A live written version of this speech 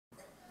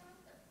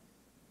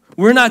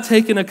We're not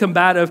taking a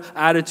combative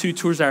attitude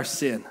towards our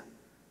sin.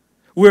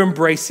 We're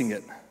embracing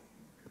it.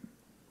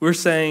 We're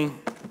saying,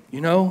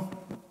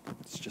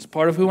 it's just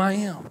part of who I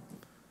am.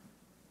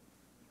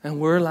 And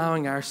we're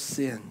allowing our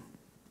sin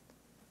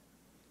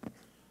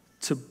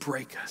to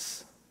break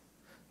us,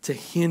 to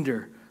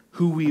hinder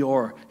who we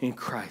are in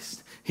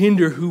Christ,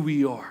 hinder who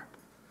we are.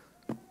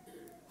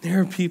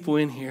 There are people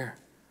in here.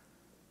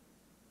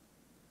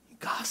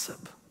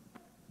 Gossip.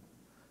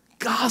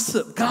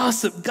 Gossip,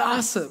 gossip,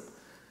 gossip.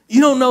 You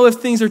don't know if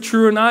things are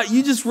true or not.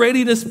 You're just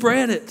ready to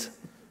spread it.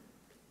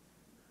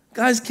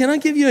 Guys, can I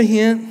give you a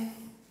hint?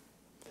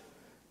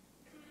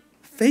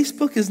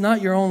 Facebook is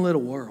not your own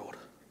little world.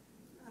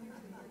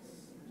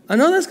 I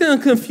know that's going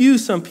to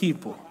confuse some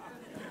people.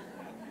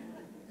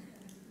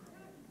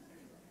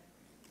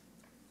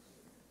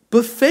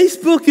 But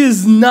Facebook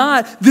is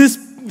not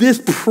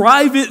this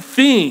private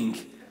thing.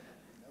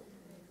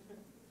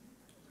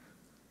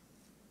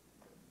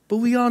 But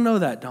we all know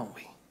that, don't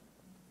we?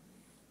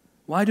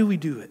 Why do we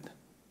do it?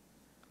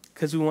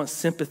 Because we want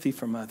sympathy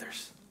from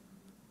others.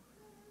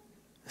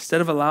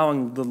 Instead of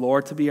allowing the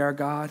Lord to be our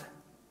God,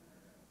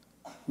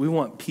 we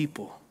want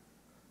people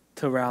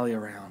to rally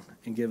around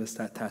and give us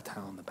that tat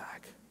on the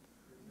back.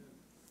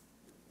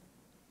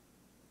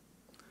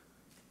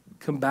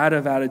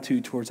 Combative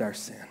attitude towards our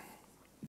sin.